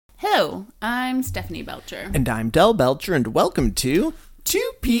Hello, I'm Stephanie Belcher. And I'm Del Belcher, and welcome to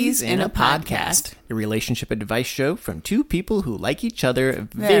Two Peas in a Podcast, a relationship advice show from two people who like each other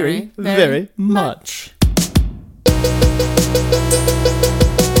very much.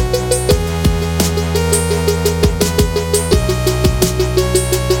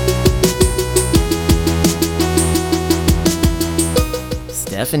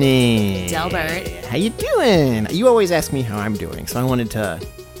 Stephanie. Delbert. How you doing? You always ask me how I'm doing, so I wanted to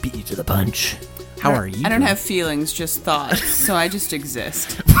beat you to the punch. How are you? I don't have feelings, just thoughts, so I just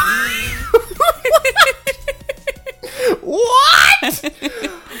exist. What?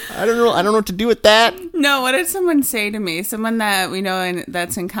 I don't know what to do with that. No, what did someone say to me? Someone that we know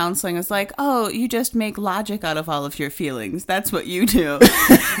that's in counseling is like, oh, you just make logic out of all of your feelings. That's what you do.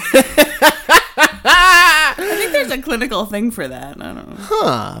 I think there's a clinical thing for that. I don't know.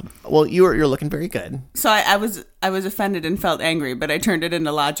 Huh. Well, you're looking very good. So I was offended and felt angry, but I turned it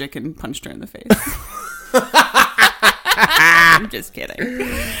into logic and punched her in the face. I'm just kidding.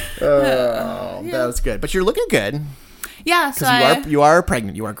 Oh, that was good. But you're looking good. Yeah, so you are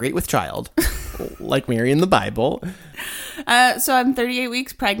pregnant. You are great with child, like Mary in the Bible. So I'm 38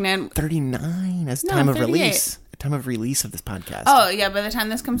 weeks pregnant. 39 as time of 38. release. Time of release of this podcast. Oh, yeah. By the time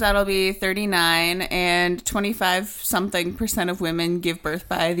this comes out, I'll be 39, and 25-something% of women give birth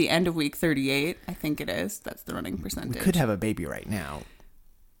by the end of week 38. I think it is. That's the running percentage. We could have a baby right now.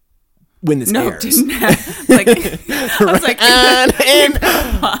 When this No, airs. didn't have. I was like, and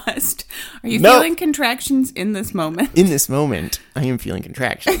paused. Are you feeling contractions in this moment? In this moment, I am feeling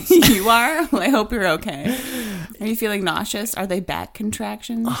contractions. You are? Well, I hope you're okay. Are you feeling nauseous? Are they back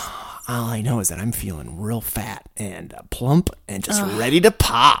contractions? All I know is that I'm feeling real fat and plump and just ready to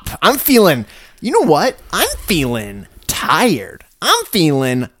pop. I'm feeling, you know what? I'm feeling tired. I'm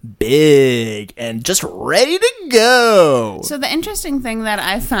feeling big and just ready to go. So the interesting thing that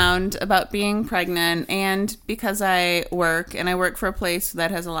I found about being pregnant, and because I work for a place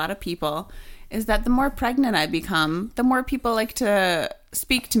that has a lot of people, is that the more pregnant I become, the more people like to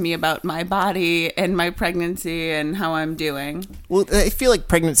speak to me about my body and my pregnancy and how I'm doing. Well, I feel like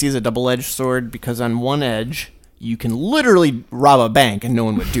pregnancy is a double-edged sword because on one edge, you can literally rob a bank and no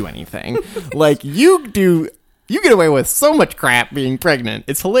one would do anything. Like, you get away with so much crap being pregnant.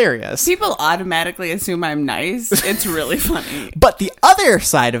 It's hilarious. People automatically assume I'm nice. It's really funny. But the other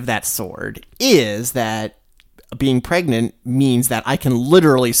side of that sword is that being pregnant means that I can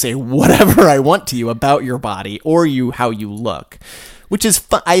literally say whatever I want to you about your body or how you look. Which is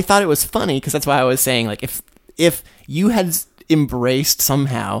I thought it was funny because that's why I was saying, like, if you had embraced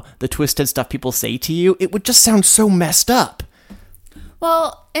somehow the twisted stuff people say to you, it would just sound so messed up.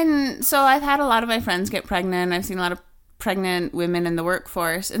 Well, and so I've had a lot of my friends get pregnant. I've seen a lot of pregnant women in the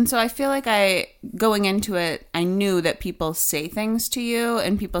workforce. And so I feel like going into it, I knew that people say things to you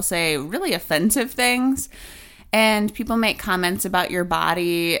and people say really offensive things. And people make comments about your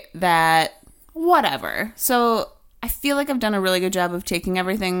body that whatever. So I feel like I've done a really good job of taking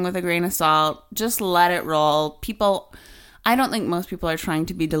everything with a grain of salt. Just let it roll. I don't think most people are trying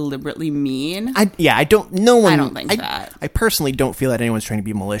to be deliberately mean. I don't think that. I personally don't feel that anyone's trying to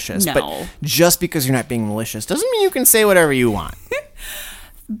be malicious. No. But just because you're not being malicious doesn't mean you can say whatever you want.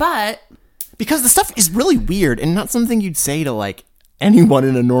 But because the stuff is really weird and not something you'd say to, like, anyone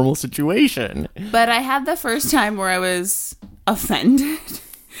in a normal situation. But I had the first time where I was offended.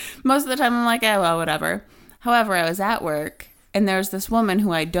 Most of the time I'm like, oh, well, whatever. However, I was at work and there was this woman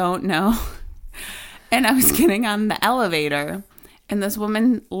who I don't know. And I was getting on the elevator, and this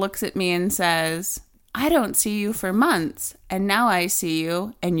woman looks at me and says, I don't see you for months, and now I see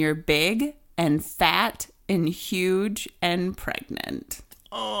you, and you're big and fat and huge and pregnant.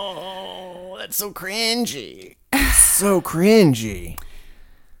 Oh, that's so cringy. So cringy.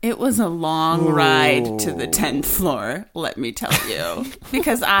 It was a long ride to the 10th floor, let me tell you.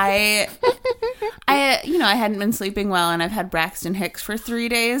 Because I hadn't been sleeping well, and I've had Braxton Hicks for 3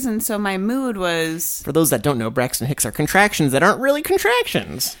 days, and so my mood was... For those that don't know, Braxton Hicks are contractions that aren't really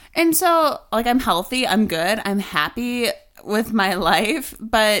contractions. And so, like, I'm healthy, I'm good, I'm happy with my life,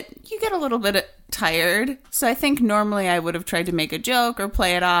 but you get a little bit tired. So I think normally I would have tried to make a joke or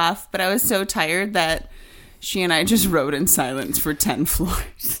play it off, but I was so tired that she and I just rode in silence for 10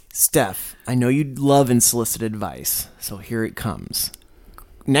 floors. Steph, I know you'd love unsolicited advice, so here it comes.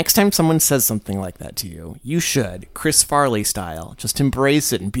 Next time someone says something like that to you, you should, Chris Farley style, just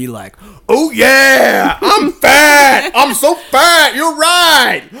embrace it and be like, oh yeah, I'm fat, I'm so fat, you're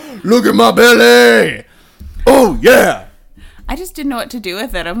right, look at my belly, oh yeah. I just didn't know what to do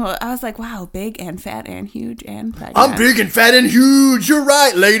with it. I was like, wow, big and fat and huge and pregnant. I'm big and fat and huge. You're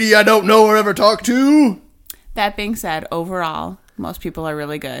right, lady I don't know or ever talk to. That being said, overall, most people are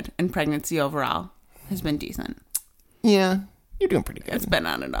really good, and pregnancy overall has been decent. Yeah, you're doing pretty good. It's been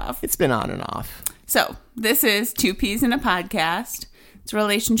on and off. It's been on and off. So, this is Two Peas in a Podcast. It's a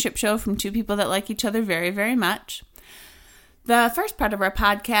relationship show from two people that like each other very, very much. The first part of our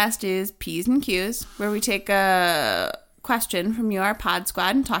podcast is P's and Q's, where we take a question from you, our pod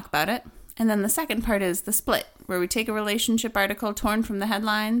squad, and talk about it. And then the second part is The Split, where we take a relationship article torn from the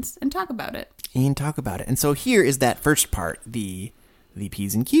headlines and talk about it. And so here is that first part, the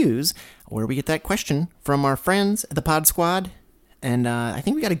P's and Q's, where we get that question from our friends at the pod squad. And I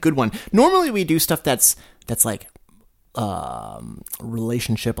think we got a good one. Normally we do stuff that's like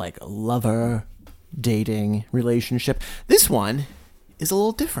relationship, like lover, dating, relationship. This one is a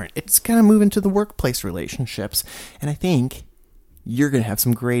little different. It's kind of moving to the workplace relationships. And I think you're going to have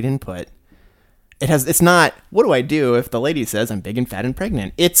some great input. It's not, what do I do if the lady says I'm big and fat and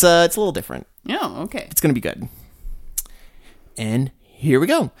pregnant? It's a little different. Oh, okay. It's going to be good. And here we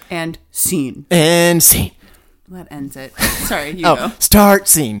go. And scene. That ends it. Sorry, you go. Start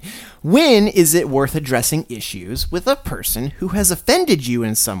scene. When is it worth addressing issues with a person who has offended you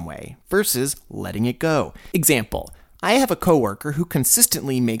in some way versus letting it go? Example. I have a coworker who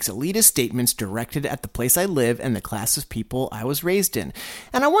consistently makes elitist statements directed at the place I live and the class of people I was raised in.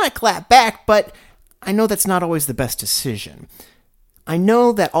 And I want to clap back, but I know that's not always the best decision. I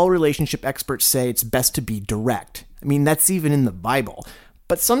know that all relationship experts say it's best to be direct. I mean, that's even in the Bible.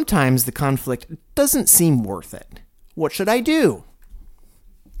 But sometimes the conflict doesn't seem worth it. What should I do?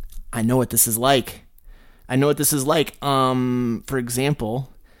 I know what this is like. For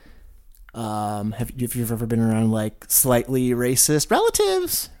example, have you ever been around like slightly racist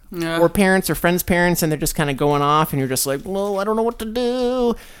relatives? Yeah. Or parents or friends' parents, and they're just kind of going off, and you're just like, well, I don't know what to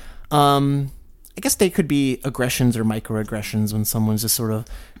do. I guess they could be aggressions or microaggressions when someone's just sort of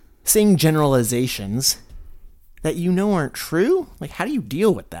saying generalizations that you know aren't true. Like, how do you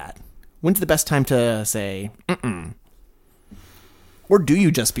deal with that? When's the best time to say, mm-mm? Or do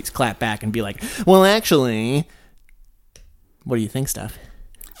you just clap back and be like, well, actually, what do you think, Steph?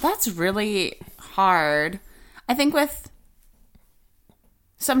 That's really hard. I think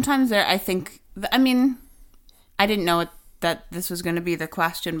sometimes I didn't know that this was going to be the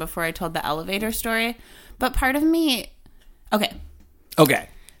question before I told the elevator story, but part of me, okay.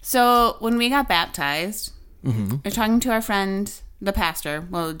 So when we got baptized, we're talking to our friend, the pastor,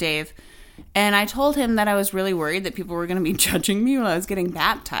 Dave, and I told him that I was really worried that people were going to be judging me while I was getting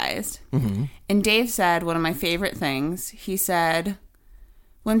baptized. Mm-hmm. And Dave said one of my favorite things. He said,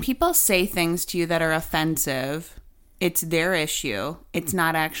 when people say things to you that are offensive, it's their issue. It's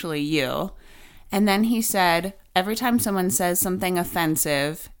not actually you. And then he said, every time someone says something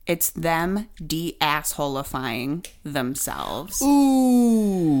offensive, it's them de-assholifying themselves.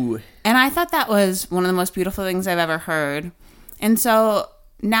 Ooh. And I thought that was one of the most beautiful things I've ever heard. And so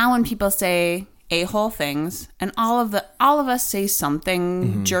now when people say a-hole things, and all of us say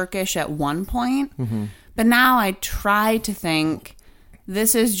something jerkish at one point, but now I try to think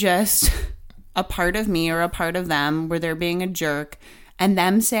this is just a part of me or a part of them where they're being a jerk, and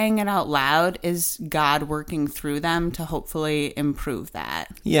them saying it out loud is God working through them to hopefully improve that.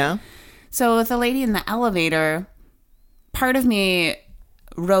 Yeah. So with the lady in the elevator, part of me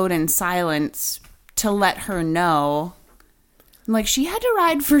rode in silence to let her know. Like, she had to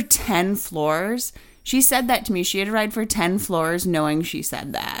ride for 10 floors. She said that to me. She had to ride for 10 floors knowing she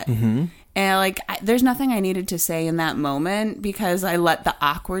said that. Mm-hmm. And, there's nothing I needed to say in that moment because I let the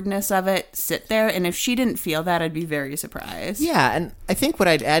awkwardness of it sit there. And if she didn't feel that, I'd be very surprised. Yeah, and I think what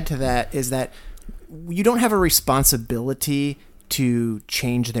I'd add to that is that you don't have a responsibility to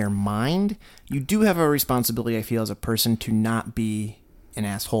change their mind. You do have a responsibility, I feel, as a person to not be an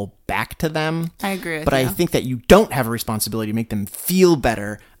asshole back to them. I agree with But you. I think that you don't have a responsibility to make them feel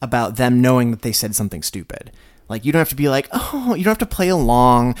better about them knowing that they said something stupid. Like, you don't have to be like, oh, you don't have to play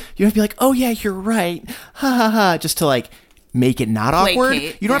along. You don't have to be like, oh, yeah, you're right. Ha, ha, ha. Just to, make it not awkward.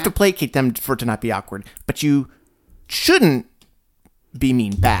 You don't have to placate them for it to not be awkward. But you shouldn't be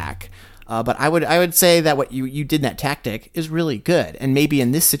mean back. But I would say that what you did in that tactic is really good. And maybe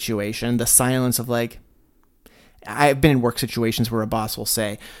in this situation, the silence of, I've been in work situations where a boss will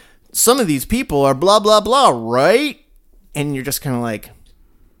say, some of these people are blah, blah, blah, right? And you're just kind of like,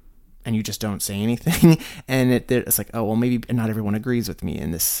 and you just don't say anything, and it's like, oh, well, maybe not everyone agrees with me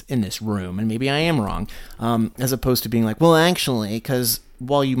in this room, and maybe I am wrong, as opposed to being like, well, actually, because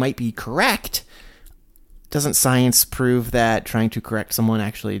while you might be correct, doesn't science prove that trying to correct someone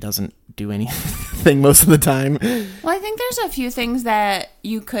actually doesn't do anything most of the time? Well, I think there's a few things that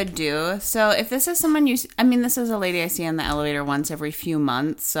you could do. So if this is someone this is a lady I see in the elevator once every few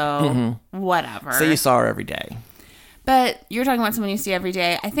months, so whatever. Say you saw her every day. But you're talking about someone you see every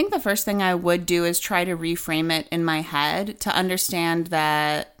day. I think the first thing I would do is try to reframe it in my head to understand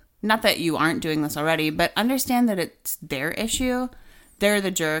that, not that you aren't doing this already, but understand that it's their issue. They're the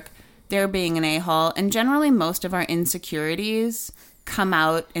jerk. They're being an a-hole. And generally, most of our insecurities come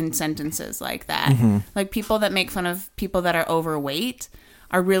out in sentences like that. Like people that make fun of people that are overweight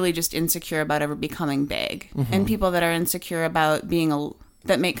are really just insecure about ever becoming big. And people that are insecure about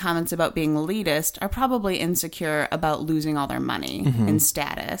that make comments about being elitist are probably insecure about losing all their money and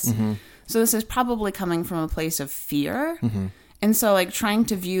status. So this is probably coming from a place of fear. And so like trying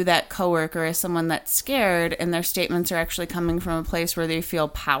to view that coworker as someone that's scared and their statements are actually coming from a place where they feel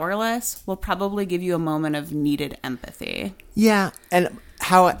powerless will probably give you a moment of needed empathy. Yeah. And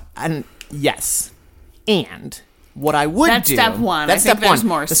yes. And what I would That's do. step one. That's I think step one. there's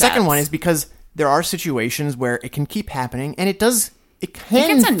more The steps. second one is because there are situations where it can keep happening and it can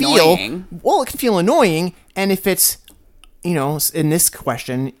gets feel annoying. Well, it can feel annoying, and if it's in this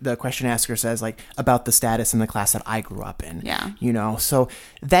question, the question asker says like about the status in the class that I grew up in. Yeah. So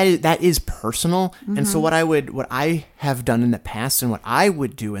that is personal. And so what I have done in the past and what I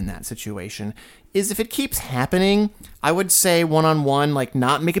would do in that situation is if it keeps happening, I would say one-on-one, like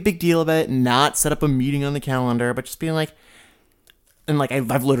not make a big deal of it, not set up a meeting on the calendar, but just being like, and like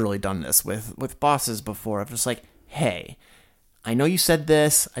I've literally done this with bosses before. I'm just like, hey, I know you said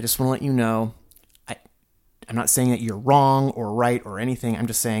this. I just want to let you know. I'm not saying that you're wrong or right or anything. I'm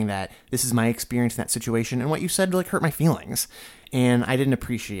just saying that this is my experience in that situation, and what you said like hurt my feelings, and I didn't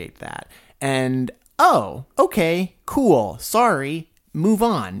appreciate that. And oh, okay, cool, sorry, move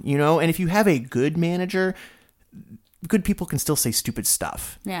on. And if you have a good manager, good people can still say stupid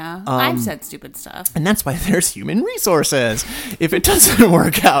stuff. Yeah, I've said stupid stuff. And that's why there's human resources if it doesn't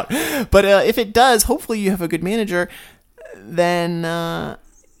work out. But if it does, hopefully you have a good manager, then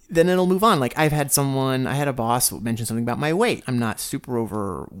it'll move on. Like I had a boss mention something about my weight. I'm not super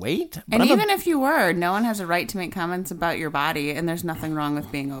overweight. But And even if you were, no one has a right to make comments about your body, and there's nothing wrong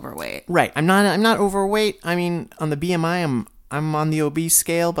with being overweight. Right. I'm not overweight. I mean, on the BMI, I'm on the obese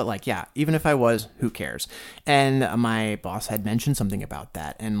scale, but like, yeah, even if I was, who cares? And my boss had mentioned something about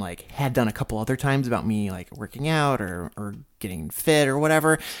that, and like had done a couple other times about me like working out or getting fit or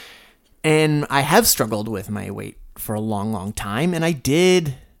whatever. And I have struggled with my weight for a long, long time, and I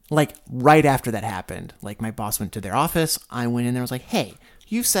did. Like, right after that happened, like, my boss went to their office, I went in there, I was like, hey,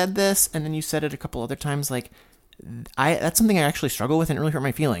 you said this, and then you said it a couple other times, like, that's something I actually struggle with, and it really hurt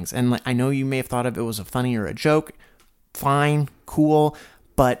my feelings, and, like, I know you may have thought of it was a funny or a joke, fine, cool,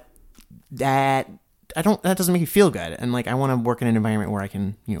 but that doesn't make me feel good, and, like, I want to work in an environment where I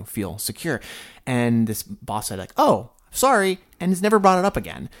can, feel secure, and this boss said, like, oh, sorry, and has never brought it up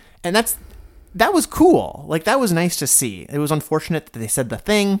again, and that was cool. Like, that was nice to see. It was unfortunate that they said the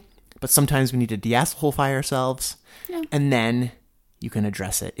thing, but sometimes we need to de-escalify ourselves, and then you can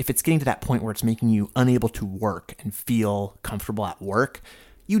address it. If it's getting to that point where it's making you unable to work and feel comfortable at work,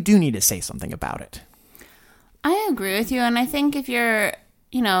 you do need to say something about it. I agree with you, and I think if you're,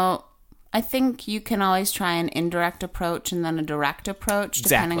 I think you can always try an indirect approach and then a direct approach,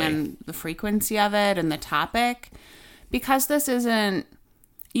 depending on the frequency of it and the topic, because this isn't...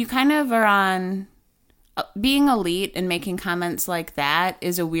 You kind of are on being elite and making comments like that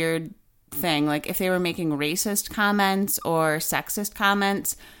is a weird thing. Like if they were making racist comments or sexist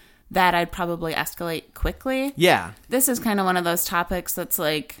comments, that I'd probably escalate quickly. Yeah. This is kind of one of those topics that's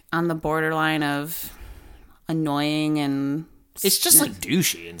like on the borderline of annoying and... It's just like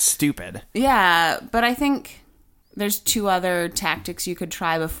douchey and stupid. Yeah, but I think there's two other tactics you could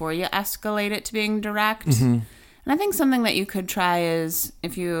try before you escalate it to being direct. And I think something that you could try is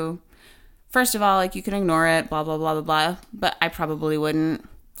if you, first of all, like you can ignore it, blah, blah, blah, blah, blah, but I probably wouldn't.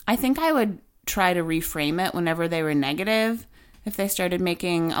 I think I would try to reframe it whenever they were negative. If they started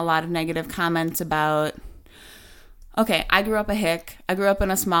making a lot of negative comments about, okay, I grew up a hick. I grew up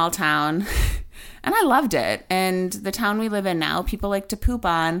in a small town and I loved it. And the town we live in now, people like to poop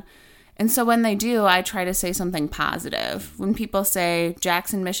on. And so when they do, I try to say something positive. When people say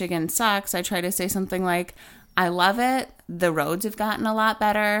Jackson, Michigan sucks, I try to say something like, I love it. The roads have gotten a lot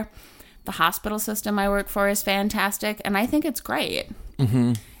better. The hospital system I work for is fantastic. And I think it's great.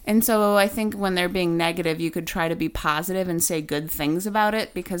 And so I think when they're being negative, you could try to be positive and say good things about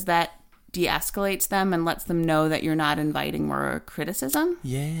it because that de-escalates them and lets them know that you're not inviting more criticism.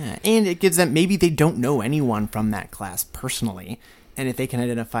 Yeah. And it gives them, maybe they don't know anyone from that class personally. And if they can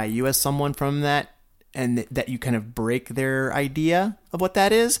identify you as someone from that, and that you kind of break their idea of what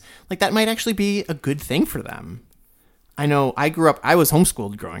that is, like that might actually be a good thing for them. I know I was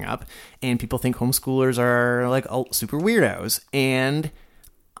homeschooled growing up, and people think homeschoolers are like super weirdos, and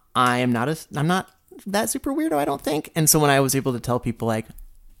I'm not that super weirdo, I don't think. And so when I was able to tell people like,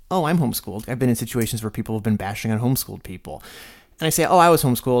 oh, I'm homeschooled. I've been in situations where people have been bashing on homeschooled people. And I say, oh, I was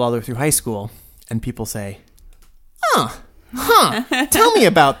homeschooled all the way through high school. And people say, tell me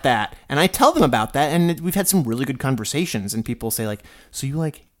about that. And I tell them about that. And we've had some really good conversations. And people say like, so you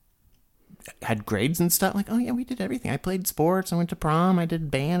like had grades and stuff? Like, oh yeah, we did everything. I played sports. I went to prom. I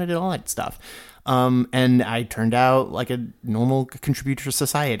did band. I did all that stuff. And I turned out like a normal contributor to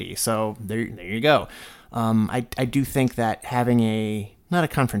society. So there you go. I do think that having not a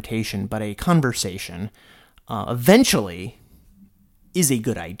confrontation, but a conversation, eventually is a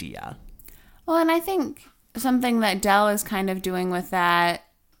good idea. Well, and I think something that Dell is kind of doing with that.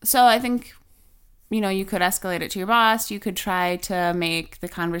 So I think, you could escalate it to your boss. You could try to make the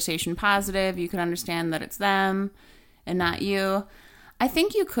conversation positive. You could understand that it's them and not you. I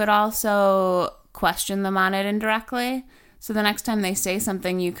think you could also question them on it indirectly. So the next time they say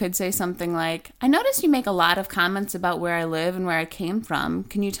something, you could say something like, I noticed you make a lot of comments about where I live and where I came from.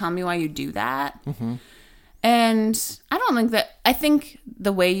 Can you tell me why you do that? Mm-hmm. And I think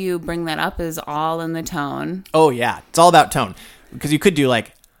the way you bring that up is all in the tone. Oh, yeah. It's all about tone. Because you could do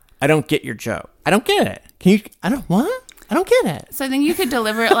like, I don't get your joke. I don't get it. I don't get it. So I think you could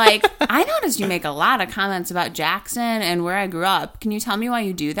deliver it like, I noticed you make a lot of comments about Jackson and where I grew up. Can you tell me why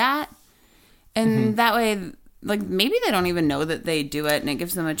you do that? And that way, like, maybe they don't even know that they do it, and it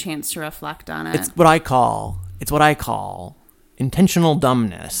gives them a chance to reflect on it. It's what I call intentional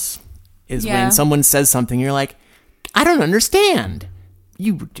dumbness. Is when someone says something, you're like, I don't understand.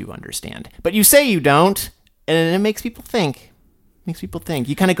 You do understand. But you say you don't, and it makes people think.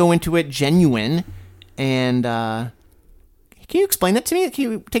 You kind of go into it genuine, and can you explain that to me? Can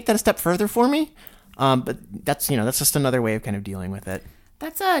you take that a step further for me? But that's just another way of kind of dealing with it.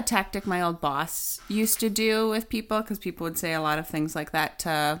 That's a tactic my old boss used to do with people, because people would say a lot of things like that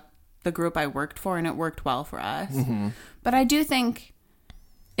to the group I worked for, and it worked well for us. Mm-hmm. But I do think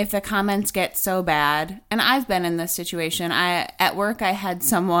if the comments get so bad, and I've been in this situation, at work I had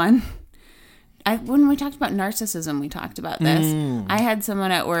someone, when we talked about narcissism, we talked about this. I had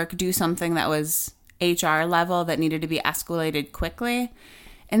someone at work do something that was HR level that needed to be escalated quickly.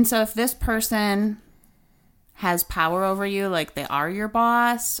 And so if this person has power over you, like they are your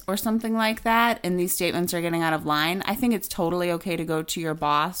boss or something like that, and these statements are getting out of line, I think it's totally okay to go to your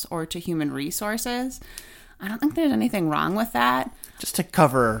boss or to human resources. I don't think there's anything wrong with that. Just to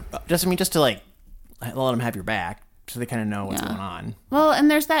cover, just to like let them have your back, so they kind of know what's going on. Well, and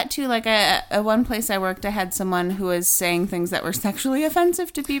there's that too. Like at one place I worked, I had someone who was saying things that were sexually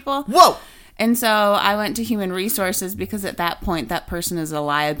offensive to people. Whoa! And so I went to human resources, because at that point, that person is a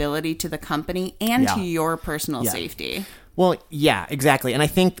liability to the company and to your personal safety. Well, yeah, exactly. And I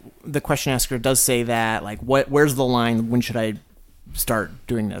think the question asker does say that, like, where's the line? When should I start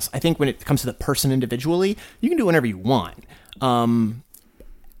doing this? I think when it comes to the person individually, you can do whatever you want. And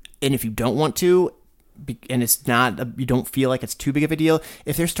if you don't want to, and it's not, you don't feel like it's too big of a deal,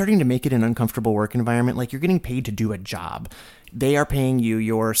 if they're starting to make it an uncomfortable work environment, like you're getting paid to do a job, they are paying you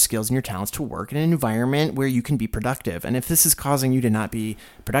your skills and your talents to work in an environment where you can be productive. And if this is causing you to not be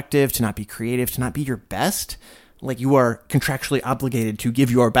productive, to not be creative, to not be your best, like you are contractually obligated to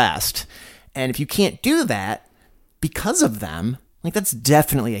give your best. And if you can't do that because of them, like that's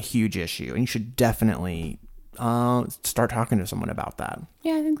definitely a huge issue. And you should definitely start talking to someone about that.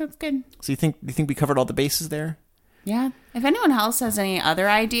 Yeah, I think that's good. So you think we covered all the bases there? Yeah. If anyone else has any other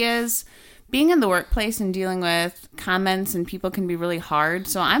ideas, being in the workplace and dealing with comments and people can be really hard.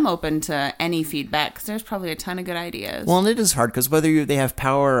 So I'm open to any feedback, because there's probably a ton of good ideas. Well, and it is hard because whether they have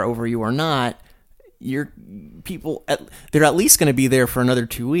power over you or not, your people, they're at least going to be there for another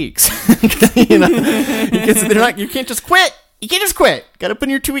 2 weeks. Because you can't just quit. You can't just quit. Got to put in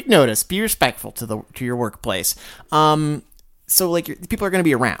your 2-week notice. Be respectful to your workplace. So like people are going to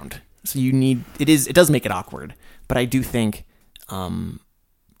be around. So it does make it awkward. But I do think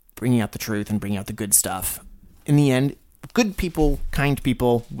bringing out the truth and bringing out the good stuff, in the end, good people, kind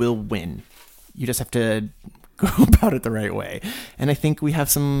people will win. You just have to go about it the right way. And I think we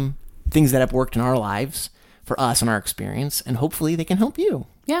have some things that have worked in our lives for us and our experience, and hopefully they can help you.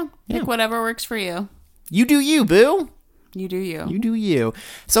 Yeah. Pick whatever works for you. You do you, boo. You do you. You do you.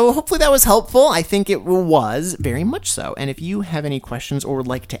 So hopefully that was helpful. I think it was very much so. And if you have any questions or would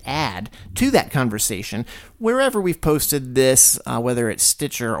like to add to that conversation, wherever we've posted this, whether it's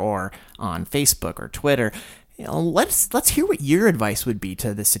Stitcher or on Facebook or Twitter, let's hear what your advice would be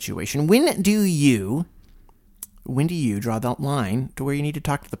to this situation. When do you draw that line to where you need to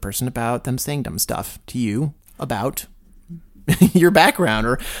talk to the person about them saying dumb stuff to you about your background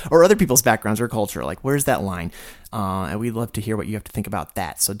or other people's backgrounds or culture? Like, where's that line? And we'd love to hear what you have to think about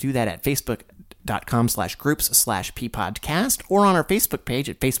that. So do that at Facebook facebook.com/groups/ppodcast or on our Facebook page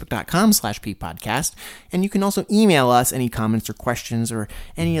at facebook.com/ppodcast. And you can also email us any comments or questions or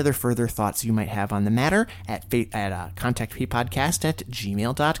any other further thoughts you might have on the matter at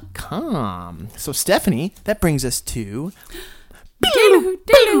contactppodcast@gmail.com. So, Stephanie, that brings us to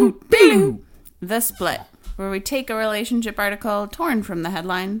The Split, where we take a relationship article torn from the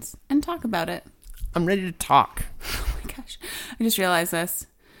headlines and talk about it. I'm ready to talk. Oh my gosh, I just realized this.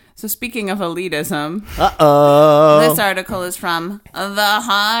 So speaking of elitism, this article is from the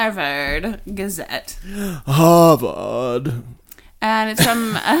Harvard Gazette. Harvard. And it's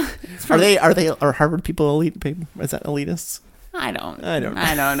from... Are Harvard people elite? Is that elitists? I don't know. I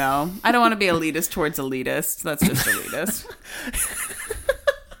don't know. I don't want to be elitist towards elitists. That's just elitist.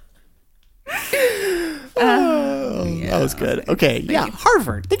 That was good. Okay, yeah,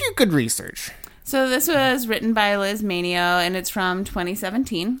 Harvard. They do good research. So this was written by Liz Manio, and it's from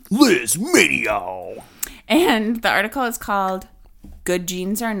 2017. Liz Manio. And the article is called "Good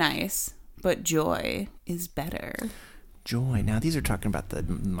Genes Are Nice, but Joy is Better." Joy. Now, these are talking about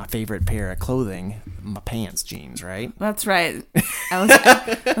my favorite pair of clothing, my pants jeans, right? That's right.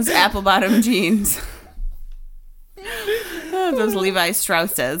 Those apple-bottom jeans. Those Levi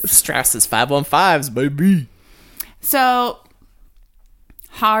Strausses. Strausses 515s, baby. So,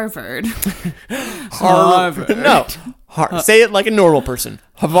 Harvard. Harvard. No. Say it like a normal person.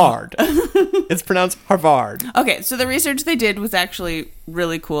 Harvard. It's pronounced Harvard. Okay, so the research they did was actually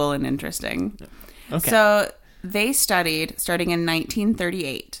really cool and interesting. Okay. So, they studied, starting in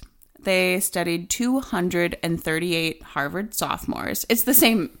 1938, they studied 238 Harvard sophomores. It's the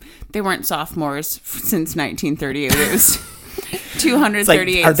same. They weren't sophomores since 1938. It was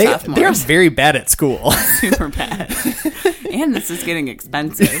 238 sophomores. They're very bad at school. Super bad. And this is getting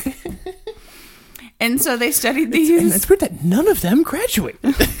expensive. And so they studied these. And it's weird that none of them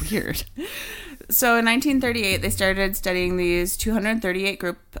graduated. Weird. So in 1938, they started studying these 238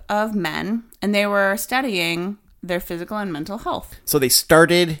 group of men, and they were studying their physical and mental health. So they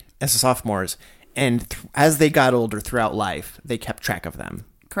started as sophomores, and as they got older throughout life, they kept track of them.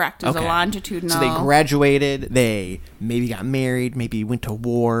 Correct. It was a longitudinal. So they graduated, they maybe got married, maybe went to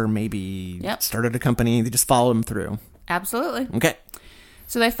war, maybe started a company. They just followed them through. Absolutely. Okay.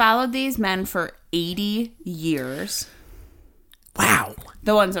 So they followed these men for 80 years. Wow.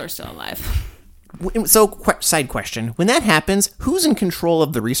 The ones that were still alive. So, side question. When that happens, who's in control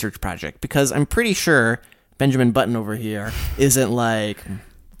of the research project? Because I'm pretty sure Benjamin Button over here isn't, like,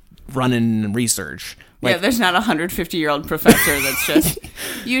 running research. Like, yeah, there's not a 150-year-old professor that's just...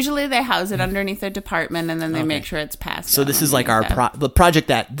 Usually they house it underneath a department, and then they make sure it's passed. So this is like the project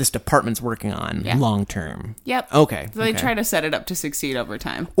that this department's working on long term. Yep. Okay. So they try to set it up to succeed over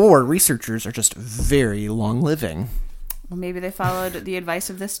time. Or researchers are just very long living. Well, maybe they followed the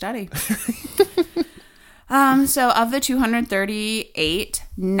advice of this study. So of the 238,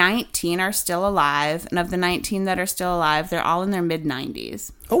 19 are still alive. And of the 19 that are still alive, they're all in their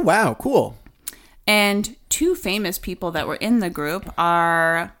mid-90s. Oh, wow. Cool. And two famous people that were in the group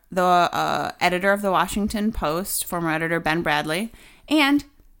are the editor of the Washington Post, former editor Ben Bradley, and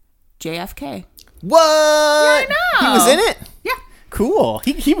JFK. What? Yeah, I know. He was in it? Yeah. Cool.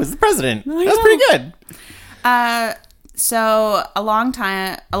 He was the president. That was pretty good. So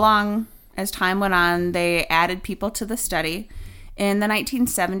along as time went on, they added people to the study. In the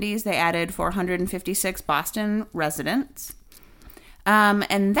 1970s, they added 456 Boston residents.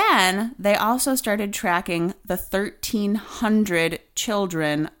 And then they also started tracking the 1,300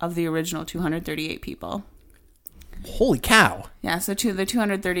 children of the original 238 people. Holy cow. Yeah, so the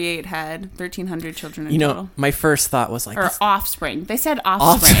 238 had 1,300 children in total. My first thought was like... Or offspring. They said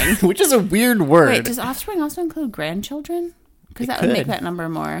offspring. Which is a weird word. Wait, does offspring also include grandchildren? Because that would make that number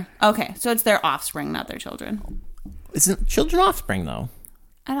more... Okay, so it's their offspring, not their children. Isn't children offspring, though?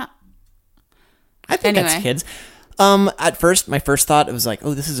 I think that's kids. At first, my first thought, it was like,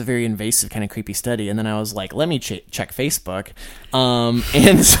 oh, this is a very invasive kind of creepy study. And then I was like, let me check Facebook.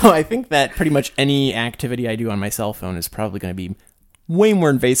 And so I think that pretty much any activity I do on my cell phone is probably going to be way more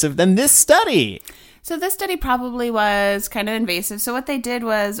invasive than this study. So this study probably was kind of invasive. So what they did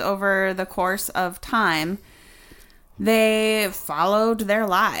was, over the course of time, they followed their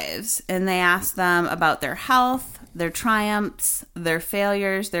lives and they asked them about their health, their triumphs, their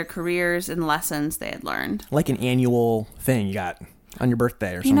failures, their careers, and lessons they had learned. Like an annual thing you got on your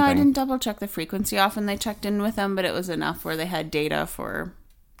birthday or something. I didn't double check the frequency often they checked in with them, but it was enough where they had data for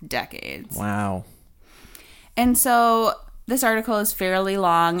decades. Wow. And so this article is fairly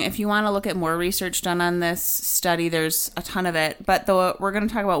long. If you want to look at more research done on this study, there's a ton of it. But we're going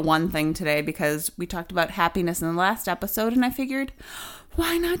to talk about one thing today because we talked about happiness in the last episode, and I figured,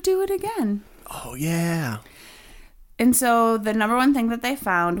 why not do it again? Oh, yeah. And so the number one thing that they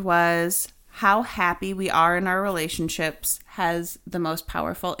found was how happy we are in our relationships has the most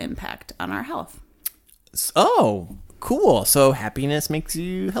powerful impact on our health. Oh, cool. So happiness makes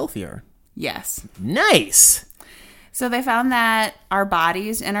you healthier. Yes. Nice. So they found that our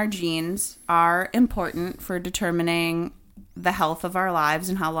bodies and our genes are important for determining the health of our lives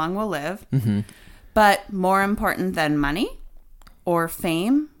and how long we'll live. Mm-hmm. But more important than money or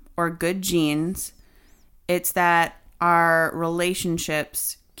fame or good genes, it's that our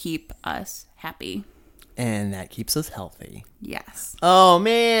relationships keep us happy. And that keeps us healthy. Yes. Oh,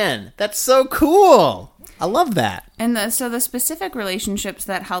 man. That's so cool. I love that. And so the specific relationships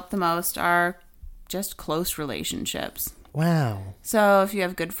that help the most are just close relationships. Wow. So if you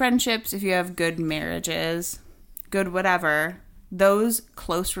have good friendships, if you have good marriages, good whatever, those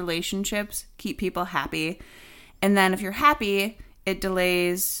close relationships keep people happy. And then if you're happy, it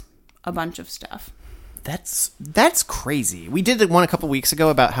delays a bunch of stuff. That's crazy. We did one a couple weeks ago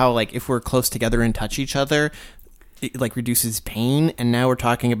about how, like, if we're close together and touch each other, it, like, reduces pain. And now we're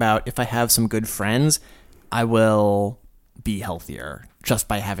talking about if I have some good friends, I will be healthier just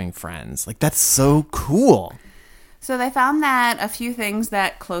by having friends. Like, that's so cool. So they found that a few things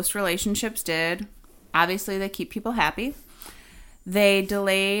that close relationships did, obviously they keep people happy. They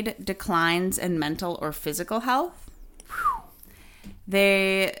delayed declines in mental or physical health.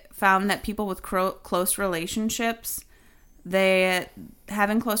 They found that people with close relationships,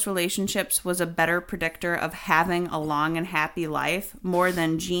 having close relationships was a better predictor of having a long and happy life more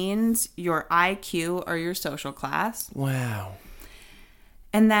than genes, your IQ, or your social class. Wow.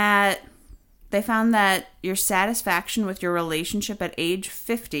 And that they found that your satisfaction with your relationship at age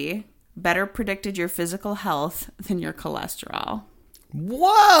 50 better predicted your physical health than your cholesterol.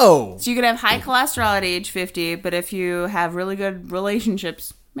 Whoa! So you could have high cholesterol at age 50, but if you have really good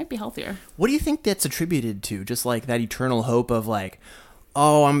relationships, you might be healthier. What do you think that's attributed to? Just like that eternal hope of like,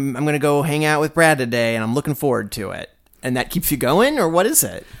 oh, I'm going to go hang out with Brad today and I'm looking forward to it. And that keeps you going, or what is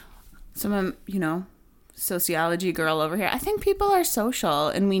it? Some, sociology girl over here. I think people are social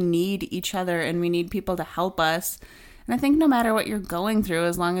and we need each other and we need people to help us. And I think no matter what you're going through,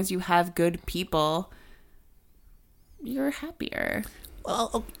 as long as you have good people, you're happier.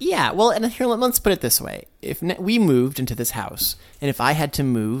 Well, yeah. Well, and here, let's put it this way. If we moved into this house, and if I had to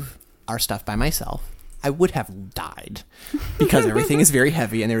move our stuff by myself, I would have died because everything is very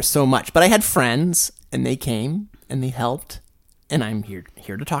heavy and there's so much. But I had friends, and they came, and they helped, and I'm here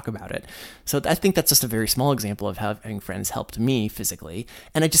to talk about it. So I think that's just a very small example of how having friends helped me physically.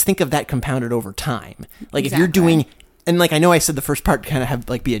 And I just think of that compounded over time. Like, if you're doing, and like I know I said the first part kind of have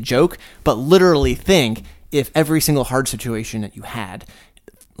like be a joke, but literally think, if every single hard situation that you had,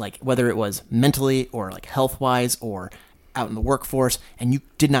 like whether it was mentally or like health-wise or out in the workforce, and you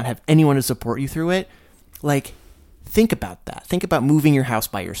did not have anyone to support you through it, like think about that. Think about moving your house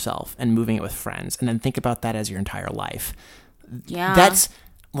by yourself and moving it with friends, and then think about that as your entire life. Yeah. That's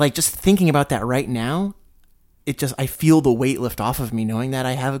like, just thinking about that right now, I feel the weight lift off of me knowing that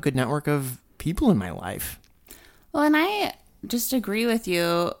I have a good network of people in my life. Well, and I just agree with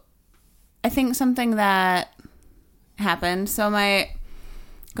you. I think something that happened,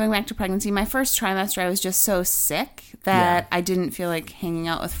 going back to pregnancy, my first trimester, I was just so sick that I didn't feel like hanging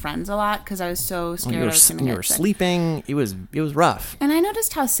out with friends a lot because I was so scared I was going to get sick. You were sleeping. It was rough. And I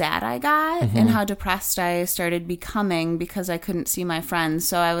noticed how sad I got and how depressed I started becoming because I couldn't see my friends.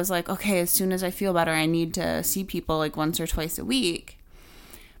 So I was like, okay, as soon as I feel better, I need to see people like once or twice a week.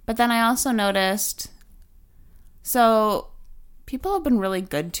 But then I also noticed, people have been really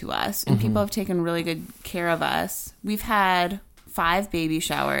good to us, and people have taken really good care of us. We've had 5 baby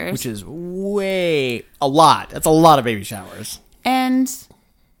showers. Which is a lot. That's a lot of baby showers. And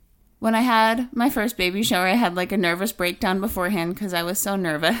when I had my first baby shower, I had like a nervous breakdown beforehand because I was so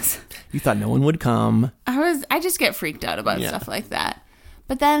nervous. You thought no one would come. I just get freaked out about stuff like that.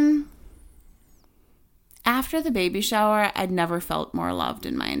 But then after the baby shower, I'd never felt more loved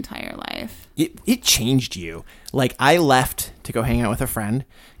in my entire life. It changed you. Like, I left to go hang out with a friend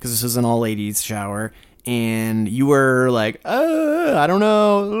because this was an all-ladies shower, and you were like, I don't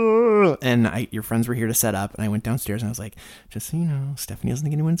know. And your friends were here to set up, and I went downstairs, and I was like, just so you know, Stephanie doesn't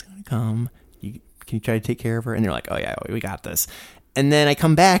think anyone's going to come. Can you try to take care of her? And they're like, oh, yeah, we got this. And then I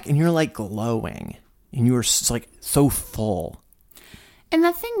come back, and you're, like, glowing, and you were, like, so full. And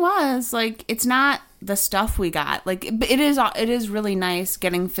the thing was, like, it's not the stuff we got. Like, it is really nice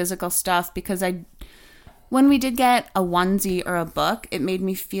getting physical stuff because when we did get a onesie or a book, it made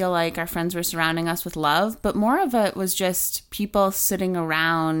me feel like our friends were surrounding us with love. But more of it was just people sitting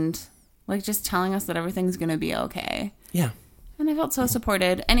around, like, just telling us that everything's going to be okay. Yeah. And I felt so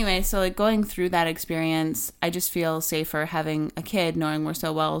supported. Anyway, so like going through that experience, I just feel safer having a kid, knowing we're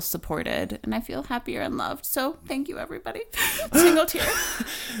so well supported. And I feel happier and loved. So thank you, everybody. Single tear.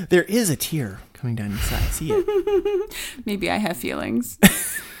 There is a tear coming down your side. See it? Maybe I have feelings.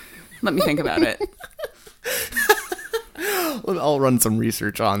 Let me think about it. I'll run some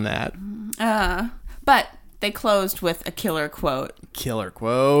research on that. But they closed with a killer quote. Killer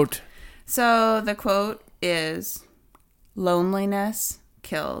quote. So the quote is, "Loneliness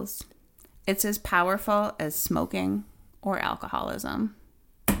kills. It's as powerful as smoking or alcoholism."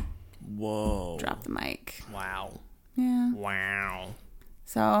 Whoa. Drop the mic. Wow. Yeah. Wow.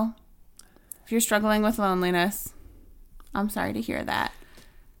 So if you're struggling with loneliness, I'm sorry to hear that.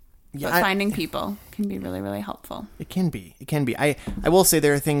 Yeah, But finding people can be really, really helpful. It can be. It can be. I will say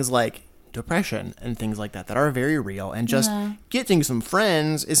there are things like depression and things like that that are very real, and just getting some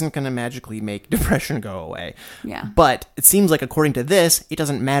friends isn't going to magically make depression go away. Yeah. But it seems like, according to this, it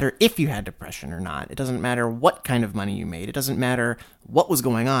doesn't matter if you had depression or not. It doesn't matter what kind of money you made. It doesn't matter what was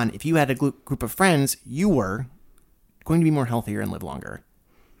going on. If you had a group of friends, you were going to be more healthier and live longer.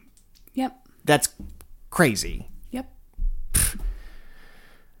 Yep. That's crazy. Yep.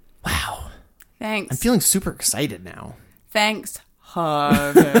 Wow. Thanks. I'm feeling super excited now. Thanks,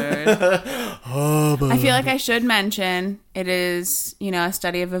 Harvard. I feel like I should mention it is, a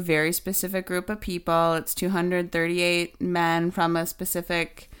study of a very specific group of people. It's 238 men from a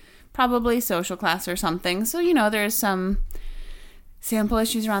specific, probably social class or something. So, there's some sample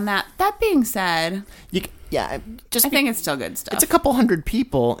issues around that. That being said, I think it's still good stuff. It's a couple hundred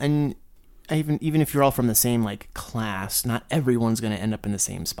people, and even if you're all from the same class, not everyone's going to end up in the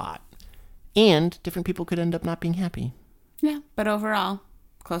same spot. And different people could end up not being happy. Yeah, but overall,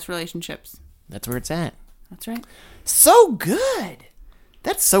 close relationships. That's where it's at. That's right. So good.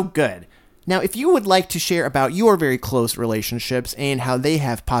 That's so good. Now, if you would like to share about your very close relationships and how they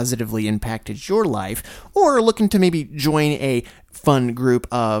have positively impacted your life, or looking to maybe join a fun group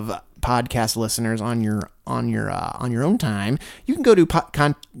of podcast listeners on your own time, you can go to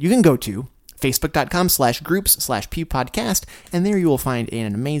facebook.com/groups/pewpodcast, and there you will find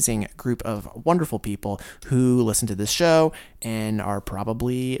an amazing group of wonderful people who listen to this show and are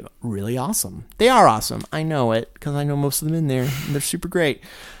probably really awesome. They are awesome. I know it because I know most of them in there, and they're super great.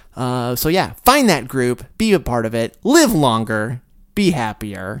 So yeah, find that group, be a part of it, live longer, be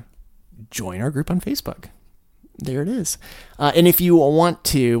happier, join our group on Facebook. There it is. And if you want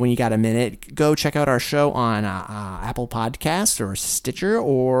to, when you got a minute, go check out our show on Apple Podcasts or Stitcher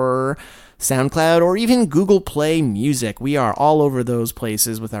or SoundCloud or even Google Play Music. We are all over those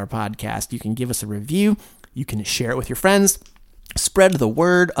places with our podcast. You can give us a review. You can share it with your friends. Spread the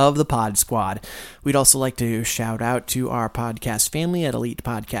word of the Pod Squad. We'd also like to shout out to our podcast family at Elite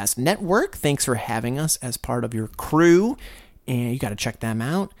Podcast Network. Thanks for having us as part of your crew. And you got to check them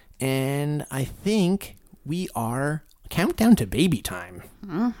out. And I think we are countdown to baby time.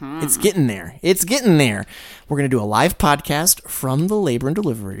 Mm-hmm. It's getting there. It's getting there. We're going to do a live podcast from the labor and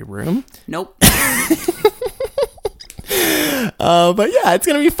delivery room. Nope. But yeah, it's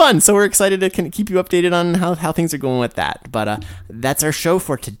going to be fun. So we're excited to keep you updated on how things are going with that. But that's our show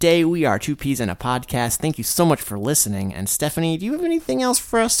for today. We are Two Peas and a Podcast. Thank you so much for listening. And Stephanie, do you have anything else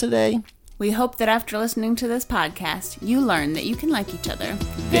for us today? We hope that after listening to this podcast, you learn that you can like each other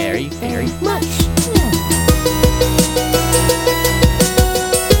very, very much.